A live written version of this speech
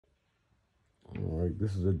Alright,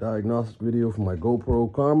 this is a diagnostic video for my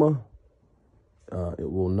Gopro Karma. It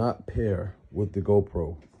will not pair with the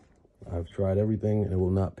GoPro. I've tried everything and it will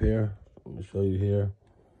not pair. Let me show you here.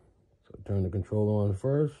 So turn the controller on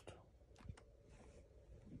first.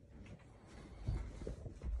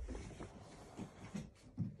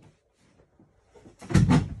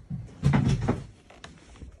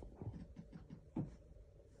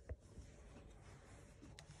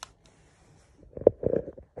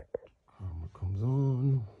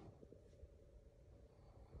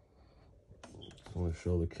 I want to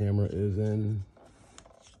show the camera is in,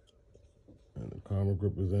 and the Karma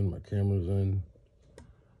grip is in, my camera's in.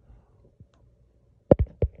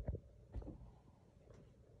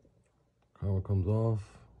 Karma comes off,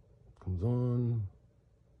 comes on,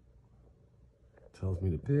 tells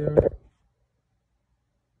me to pair.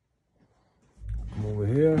 Come over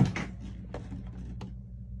here,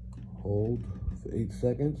 hold for 8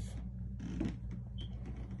 seconds.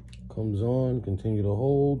 Comes on, continue to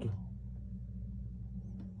hold.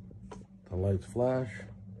 The lights flash.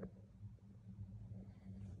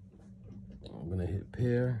 I'm gonna hit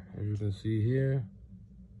pair, as you can see here.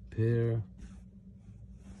 Pair.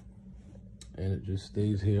 And it just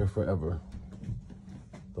stays here forever.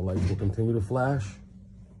 The lights will continue to flash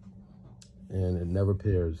and it never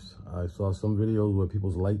pairs. I saw some videos where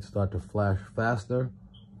people's lights start to flash faster.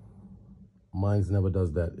 Mine's never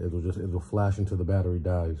does that. It'll flash until the battery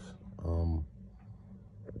dies.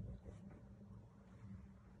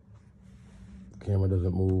 The camera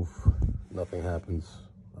doesn't move, nothing happens.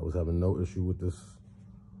 I was having no issue with this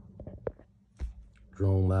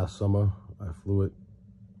drone last summer. I flew it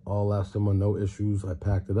all last summer, no issues. I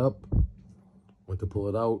packed it up, went to pull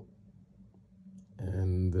it out,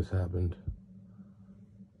 and this happened.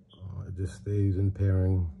 It just stays in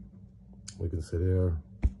pairing. We can sit here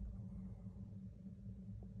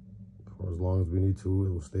for as long as we need to. It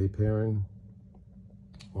will stay pairing.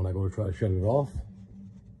 When I go to try to shut it off,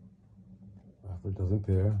 after it doesn't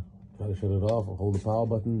pair, try to shut it off, I'll hold the power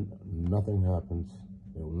button, nothing happens.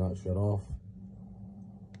 It will not shut off.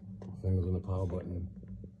 Fingers on the power button.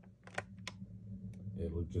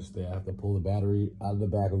 It will just stay. I have to pull the battery out of the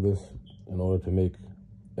back of this in order to make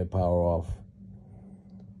it power off.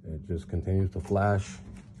 It just continues to flash.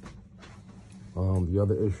 The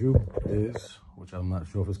other issue is, which I'm not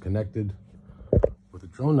sure if it's connected with the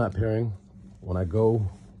drone not pairing, when I go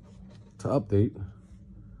to update,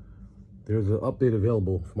 there's an update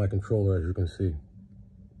available for my controller, as you can see.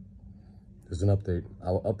 There's an update.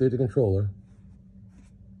 I will update the controller.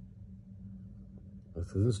 This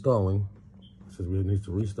is installing. It says we need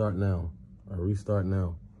to restart now. Restart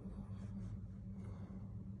now.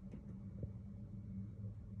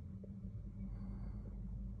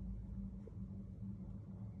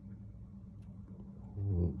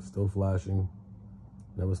 Still flashing.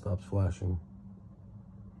 Never stops flashing.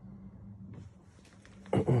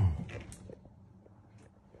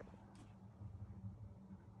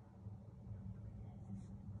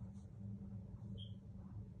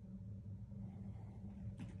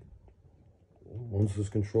 Once this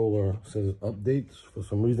controller says it updates, for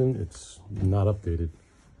some reason, it's not updated.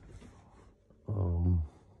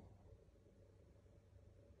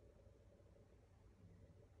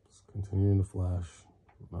 It's continuing to flash,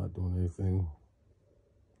 not doing anything.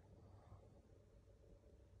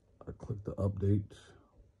 I click the update.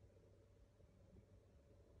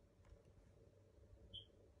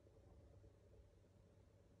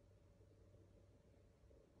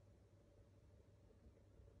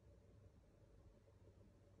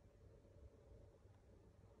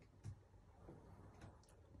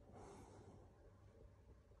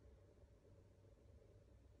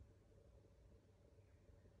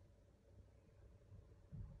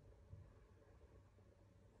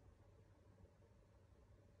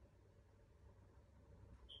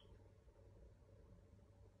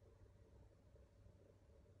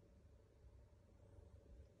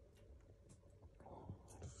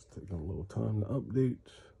 Taking a little time to update.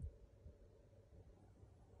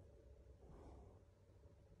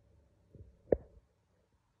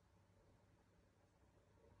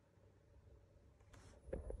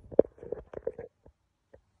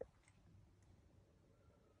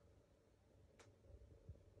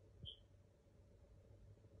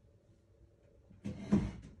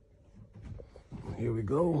 Here we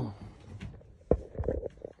go.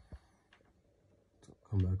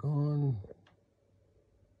 Come back on.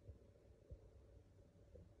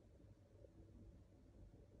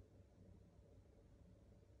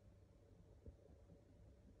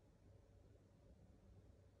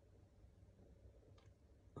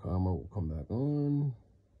 Karma will come back on.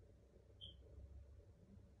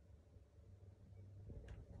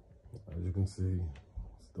 As you can see,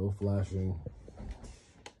 still flashing.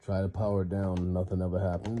 Try to power it down, nothing ever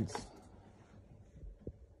happens.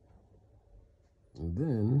 And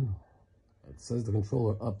then it says the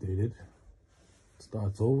controller updated.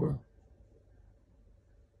 Starts over.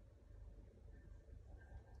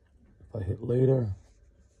 If I hit later,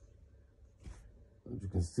 as you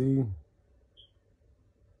can see,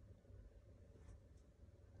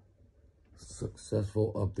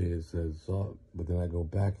 successful update, it says. But then I go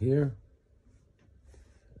back here.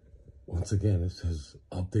 Once again, it says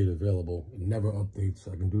update available. It never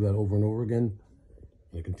updates. I can do that over and over again.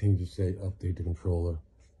 And it continues to say update the controller.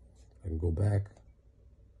 I can go back.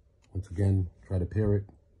 Once again, try to pair it.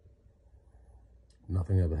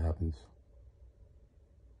 Nothing ever happens.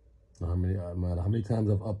 No matter how many times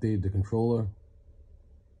I've updated the controller,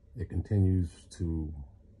 it continues to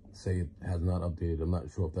say it has not updated. I'm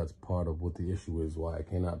not sure if that's part of what the issue is, why I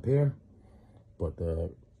cannot pair, but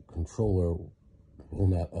the controller will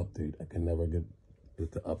not update. I can never get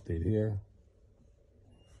it to update here.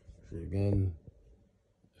 See again,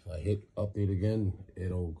 if I hit update again,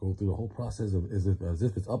 it'll go through the whole process of as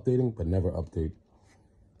if it's updating, but never update.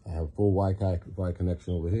 I have full Wi-Fi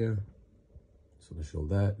connection over here, so to show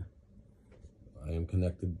that I am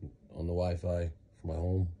connected on the Wi-Fi for my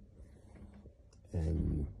home,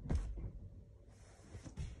 and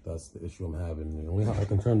that's the issue I'm having. The only how I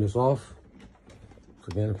can turn this off. So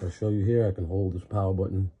again, if I show you here, I can hold this power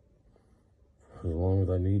button as long as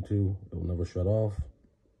I need to. It will never shut off.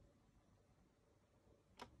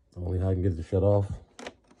 The only how I can get it to shut off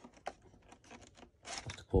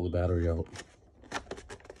is to pull the battery out,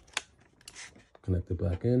 connect it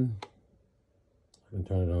back in. I can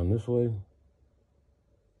turn it on this way.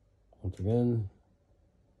 Once again,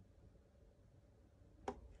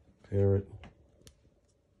 pair it.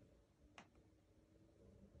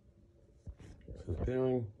 It says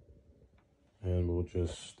pairing, and we'll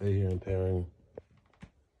just stay here in pairing,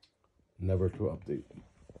 never to update.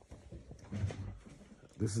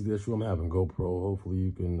 This is the issue I'm having, GoPro. Hopefully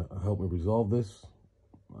you can help me resolve this.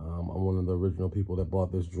 I'm one of the original people that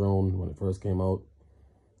bought this drone when it first came out.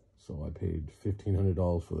 So I paid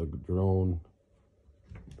 $1,500 for the drone,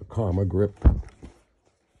 the Karma grip,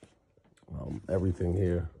 everything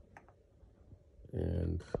here.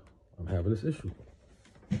 And I'm having this issue.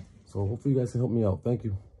 So hopefully you guys can help me out. Thank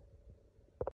you.